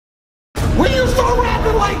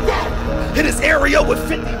area with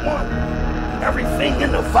 51. Everything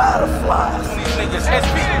in the Vada flies. These niggas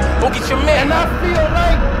SP, go get your man. And I feel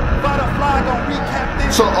like Vada fly gonna recap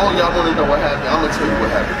this. So all y'all really know what happened. I'm gonna tell you what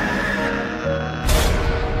happened.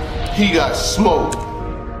 He got smoked.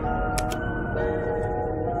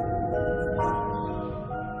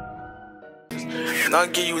 And I'll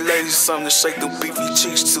give you ladies something to shake the beefy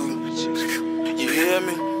cheeks to. You hear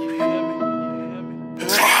me?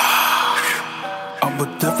 I'm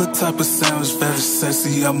a different type of sandwich, very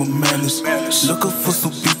sexy, I'm a menace. Looking for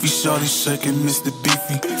some beefy, shorty shaking Mr.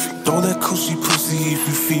 Beefy. Throw that coochie pussy, if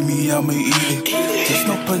you feed me, I'ma eat it. Just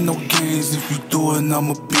don't play no games, if you do it,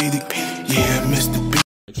 I'ma beat it. Yeah, Mr. Beefy.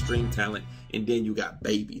 Extreme talent, and then you got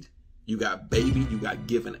babied. You got babied, you got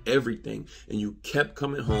given everything, and you kept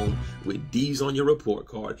coming home with D's on your report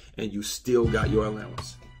card, and you still got your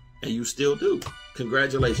allowance. And you still do.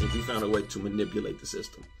 Congratulations, you found a way to manipulate the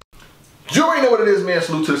system. You already know what it is, man.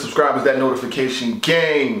 Salute to the subscribers, that notification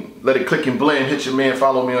gang. Let it click and blend. Hit your man.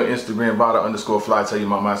 Follow me on Instagram, Vada_fly. Tell your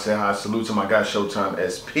mama I say hi. Salute to my guy, Showtime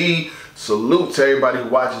SP. Salute to everybody who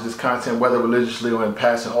watches this content, whether religiously or in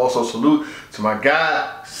passing. Also, salute to my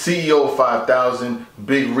guy, CEO 5000,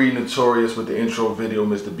 Big Reed Notorious with the intro video,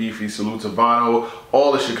 Mr. Beefy. Salute to Vano,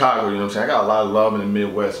 all of Chicago, you know what I'm saying? I got a lot of love in the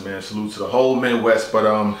Midwest, man. Salute to the whole Midwest. But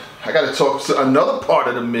I got to talk to another part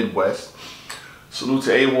of the Midwest. Salute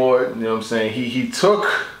to A-Ward, you know what I'm saying? He took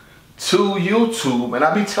to YouTube, and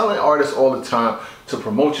I be telling artists all the time to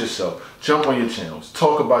promote yourself. Jump on your channels,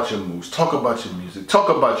 talk about your moves, talk about your music, talk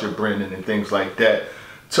about your branding and things like that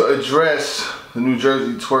to address the New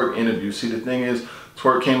Jersey Twork interview. See, the thing is,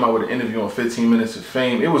 Twork came out with an interview on 15 Minutes of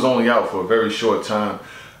Fame. It was only out for a very short time.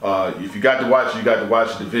 If you got to watch it, you got to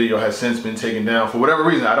watch it. The video has since been taken down for whatever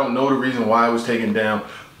reason. I don't know the reason why it was taken down,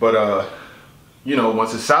 but you know,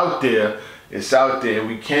 once it's out there, it's out there.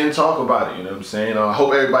 We can talk about it, you know what I'm saying? I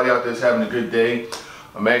hope everybody out there is having a good day.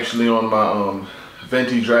 I'm actually on my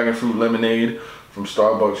venti dragon fruit lemonade from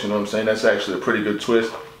Starbucks, you know what I'm saying? That's actually a pretty good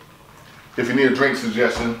twist. If you need a drink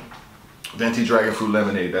suggestion, venti dragon fruit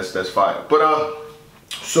lemonade, that's fire. But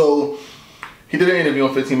so he did an interview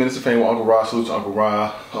on 15 Minutes of Fame with Uncle Ra. Salute to Uncle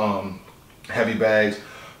Ra. Heavy Bags,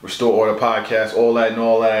 Restore Order Podcast, all that and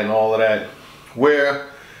all that and all of that, where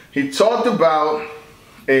he talked about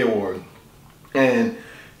A-Ward. And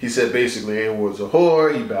he said basically A-Ward's a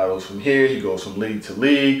whore, he battles from here, he goes from league to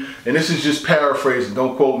league. And this is just paraphrasing,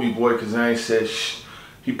 don't quote me, boy, because I ain't said shh.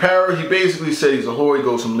 He basically said he's a whore, he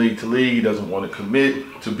goes from league to league, he doesn't want to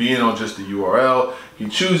commit to being on just the URL. He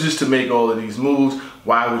chooses to make all of these moves.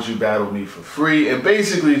 Why would you battle me for free? And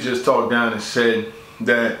basically just talked down and said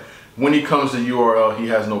that when he comes to URL, he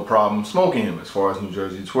has no problem smoking him as far as New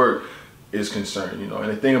Jersey Twork is concerned, you know. And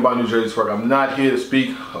the thing about New Jersey Twork, I'm not here to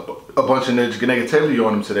speak a bunch of negativity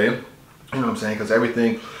on him today, you know what I'm saying, because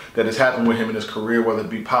everything that has happened with him in his career, whether it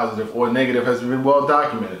be positive or negative, has been well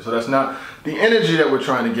documented. So that's not the energy that we're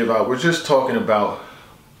trying to give out. We're just talking about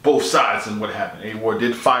both sides and what happened. A-Ward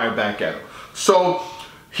did fire back at him. So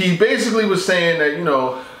he basically was saying that, you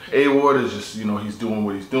know, A-Ward is just, you know, he's doing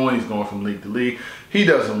what he's doing. He's going from league to league. He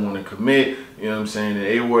doesn't want to commit, you know what I'm saying. And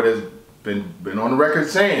A-Ward has been on the record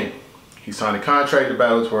saying he signed a contract to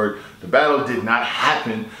battle Twork. The battle did not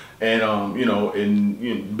happen, and you know,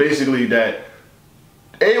 basically that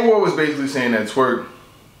A-Ward was basically saying that Twork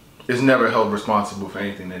is never held responsible for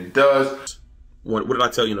anything that he does. What did I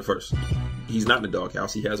tell you in the first? He's not in the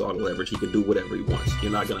doghouse. He has all the leverage. He can do whatever he wants.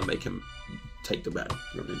 You're not gonna make him take the battle.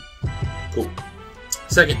 You know what I mean? Cool.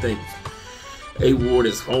 Second thing. A-Ward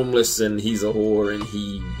is homeless and he's a whore and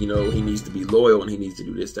he, you know, he needs to be loyal and he needs to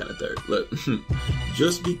do this, that, and the third. Look,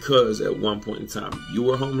 just because at one point in time you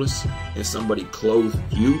were homeless and somebody clothed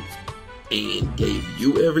you and gave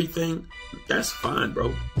you everything, that's fine,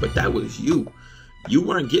 bro. But that was you. You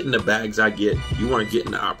weren't getting the bags I get. You weren't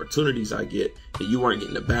getting the opportunities I get. And you weren't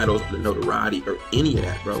getting the battles, the notoriety, or any of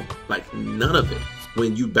that, bro. Like, none of it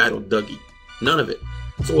when you battled Dougie. None of it.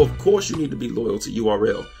 So, of course, you need to be loyal to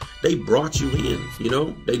URL. They brought you in, you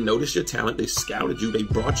know, they noticed your talent, they scouted you, they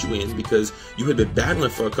brought you in because you had been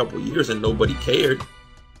battling for a couple of years and nobody cared.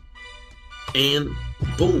 And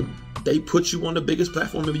boom, they put you on the biggest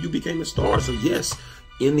platform and you became a star. So yes,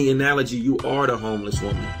 in the analogy, you are the homeless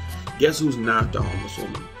woman. Guess who's not the homeless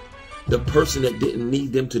woman? The person that didn't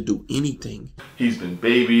need them to do anything. He's been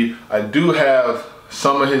babied. I do have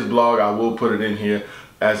some of his blog, I will put it in here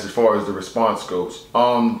as far as the response goes.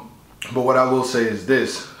 But what I will say is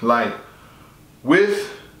this, like,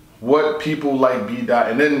 with what people like B. Dot,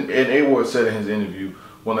 and then A-Ward said in his interview,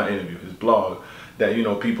 well, not interview, his blog, that, you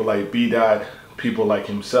know, people like B. Dot, people like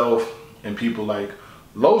himself, and people like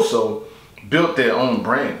Loso built their own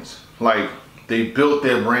brands. Like, they built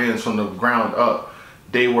their brands from the ground up.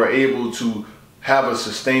 They were able to have a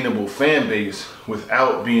sustainable fan base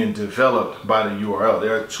without being developed by the URL.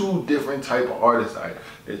 There are two different type of artists.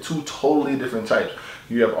 They're two totally different types.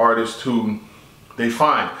 You have artists who they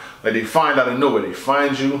find out of nowhere. They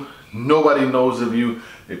find you, nobody knows of you,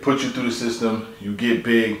 they put you through the system, you get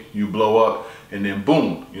big, you blow up, and then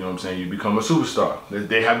boom, you know what I'm saying, you become a superstar.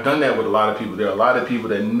 They have done that with a lot of people. There are a lot of people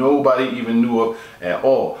that nobody even knew of at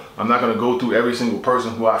all. I'm not gonna go through every single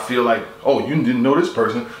person who I feel like, oh, you didn't know this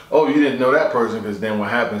person, oh, you didn't know that person, because then what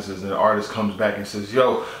happens is the artist comes back and says,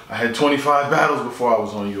 yo, I had 25 battles before I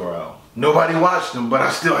was on URL. Nobody watched them, but I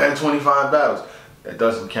still had 25 battles. That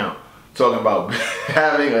doesn't count. Talking about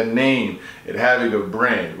having a name and having a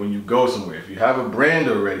brand when you go somewhere. If you have a brand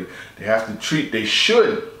already,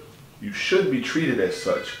 you should be treated as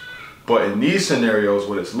such. But in these scenarios,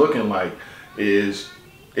 what it's looking like is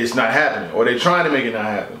it's not happening, or they're trying to make it not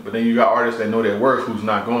happen. But then you got artists that know their worth who's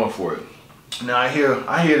not going for it. Now I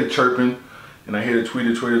hear the chirping, and I hear the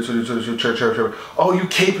Twitter, chirp. Oh, you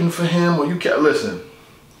caping for him, or you can't listen.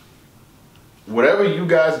 Whatever you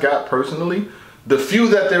guys got personally, the few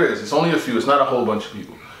that there is, it's only a few, it's not a whole bunch of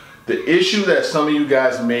people. The issue that some of you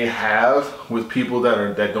guys may have with people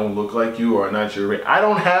that don't look like you or are not your race, I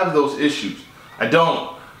don't have those issues. I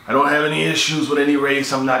don't have any issues with any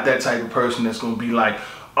race. I'm not that type of person that's gonna be like,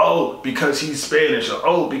 oh, because he's Spanish, or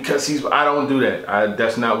oh, because he's, I don't do that.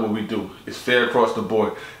 That's not what we do. It's fair across the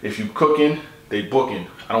board. If you cooking, they booking.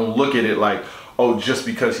 I don't look at it like, oh, just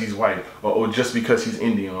because he's white, or oh, just because he's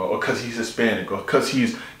Indian, or because he's Hispanic, or because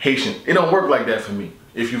he's Haitian. It don't work like that for me.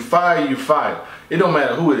 If you fire, you fire. It don't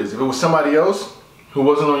matter who it is. If it was somebody else who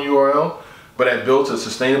wasn't on URL, but had built a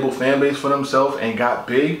sustainable fan base for themselves and got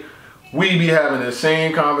big, we'd be having the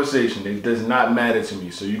same conversation. It does not matter to me.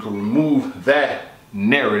 So you can remove that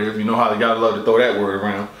narrative. You know how they gotta love to throw that word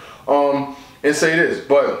around. And say this.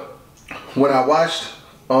 But when I watched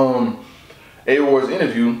A-Ward's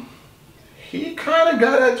interview, he kind of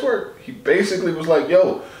got at Twork. He basically was like,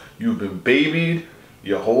 yo, you've been babied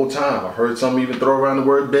your whole time. I heard some even throw around the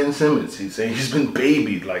word Ben Simmons. He's saying he's been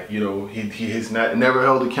babied. Like, you know, he has never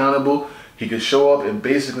held accountable. He could show up and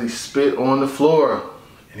basically spit on the floor,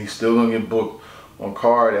 and he's still gonna get booked on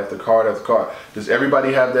card after card after card. Does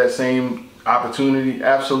everybody have that same opportunity?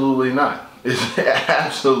 Absolutely not. It's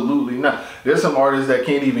absolutely not. There's some artists that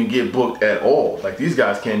can't even get booked at all. Like, these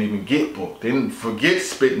guys can't even get booked. They didn't forget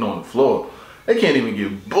spitting on the floor. They can't even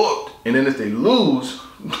get booked. And then if they lose,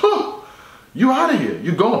 you out of here.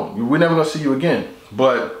 You're gone. We're never gonna see you again.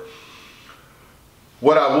 But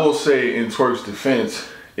what I will say in Twork's defense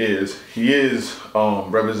is he is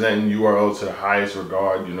representing URL to the highest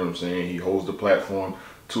regard. You know what I'm saying? He holds the platform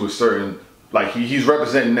to a certain, like, he's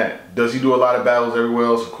representing that. Does he do a lot of battles everywhere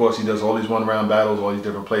else? Of course he does. All these one-round battles, all these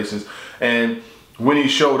different places. And when he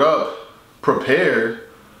showed up prepared,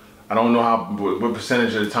 I don't know what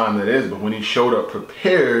percentage of the time that is, but when he showed up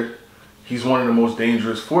prepared, he's one of the most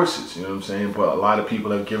dangerous forces, you know what I'm saying? But a lot of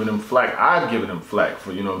people have given him flack. I've given him flack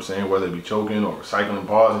for, you know what I'm saying, whether it be choking or recycling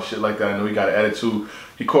bars and shit like that. I know he got an attitude.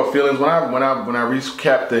 He caught feelings when I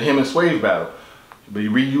recapped the him and Swave battle. But he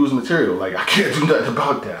reused material. Like, I can't do nothing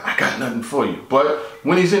about that. I got nothing for you. But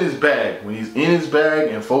when he's in his bag,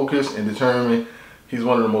 and focused and determined, he's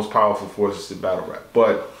one of the most powerful forces in battle rap.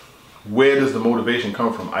 But where does the motivation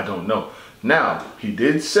come from? I don't know. Now, he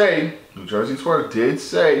did say, New Jersey Twork did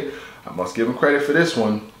say, I must give him credit for this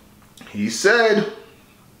one. He said,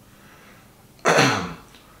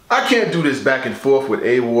 I can't do this back and forth with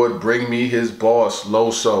A-Ward. Bring me his boss,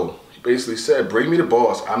 Loso. He basically said, bring me the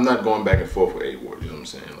boss. I'm not going back and forth with A-Ward. You know what I'm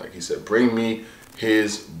saying? Like, he said, bring me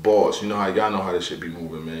his boss. You know how y'all know how this shit be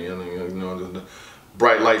moving, man. You know the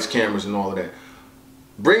bright lights, cameras, and all of that.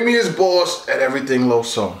 Bring me his boss at everything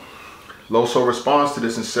Loso. Loso responds to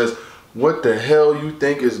this and says, what the hell you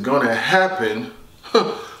think is gonna happen?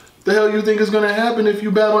 The hell you think is gonna happen if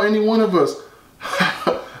you battle any one of us?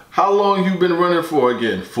 How long you been running for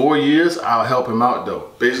again? 4 years? I'll help him out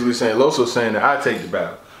though. Basically saying, Loso's saying that I take the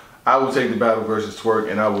battle. I will take the battle versus Twork,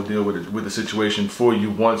 and I will deal with the situation for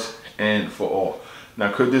you once and for all.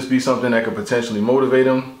 Now, could this be something that could potentially motivate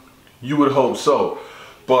him? You would hope so.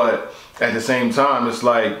 But at the same time, it's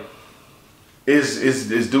like,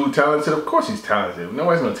 is dude talented? Of course he's talented.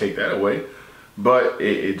 Nobody's gonna take that away. But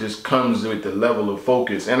it just comes with the level of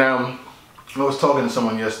focus. And I was talking to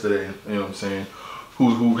someone yesterday, you know what I'm saying,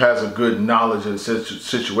 who has a good knowledge of the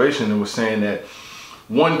situation, and was saying that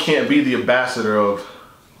one can't be the ambassador of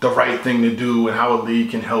the right thing to do and how a league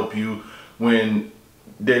can help you when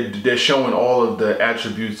they're showing all of the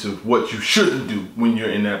attributes of what you shouldn't do when you're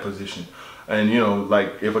in that position. And, you know,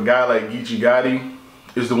 like, if a guy like Geechee Gotti,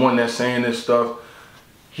 is the one that's saying this stuff.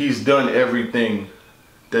 He's done everything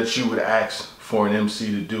that you would ask for an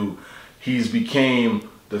MC to do. He's became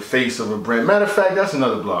the face of a brand. Matter of fact, that's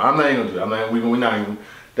another blog. I'm not even gonna do that. We're not even.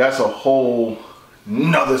 That's a whole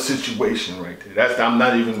another situation right there. We're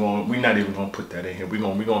not even gonna put that in here. We're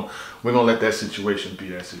gonna let that situation be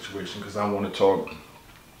that situation, because I want to talk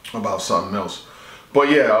about something else. But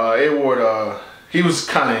yeah, A-Ward, he was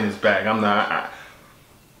kind of in his bag.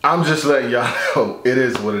 I'm just letting y'all know it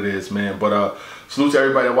is what it is, man. But salute to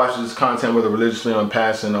everybody that watches this content, whether religiously or in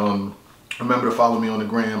passing. Remember to follow me on the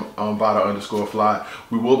gram, Vada_fly.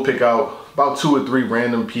 We will pick out about 2 or 3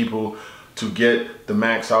 random people to get the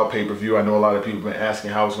Max Out pay-per-view. I know a lot of people have been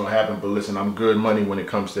asking how it's going to happen, but listen, I'm good money when it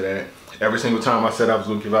comes to that. Every single time I said I was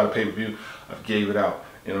going to give out a pay-per-view, I gave it out.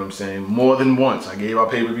 You know what I'm saying? More than once. I gave out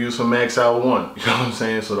pay-per-views for Max Out 1. You know what I'm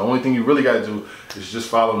saying? So the only thing you really got to do is just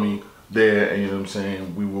follow me there, and you know what I'm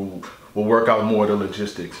saying? We'll work out more of the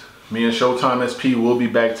logistics. Me and Showtime SP will be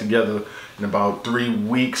back together in about 3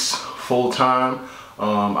 weeks full time.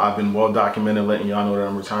 I've been well documented, letting y'all know that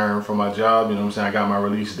I'm retiring from my job. You know what I'm saying? I got my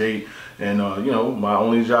release date, and you know, my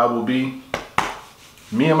only job will be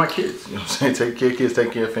me and my kids. You know what I'm saying? Take care of kids,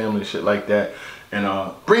 take care of family, shit like that, and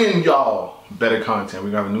bring y'all better content.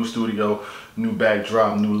 We got a new studio, new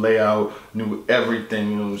backdrop, new layout, new everything.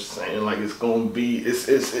 You know what I'm saying? Like it's gonna be,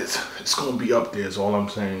 it's gonna be up there. Is all I'm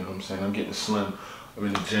saying. You know what I'm saying? I'm getting slim. I'm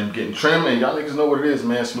in the gym getting trim, and y'all niggas know what it is,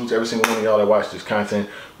 man. Salute to every single one of y'all that watch this content,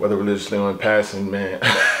 whether religiously or in passing, man.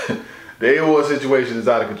 The A-Ward situation is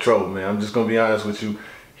out of control, man. I'm just gonna be honest with you.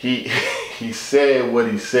 He said what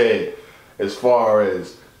he said as far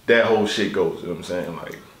as that whole shit goes. You know what I'm saying?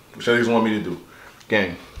 Like, what y'all niggas want me to do?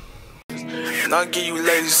 Gang. And I'll give you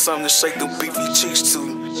ladies something to shake the beefy cheeks to.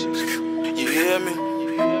 You hear me?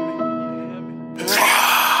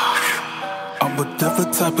 I'm a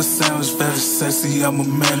different type of sandwich, very sexy, I'm a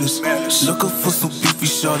menace. Looking for some beefy,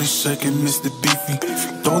 shorty shaking Mr. Beefy.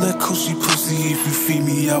 Throw that coochie pussy, if you feed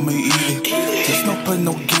me, I'ma eat it. Just don't play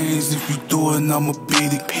no games, if you do it, I'ma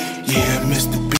beat it. Yeah, Mr. Beefy.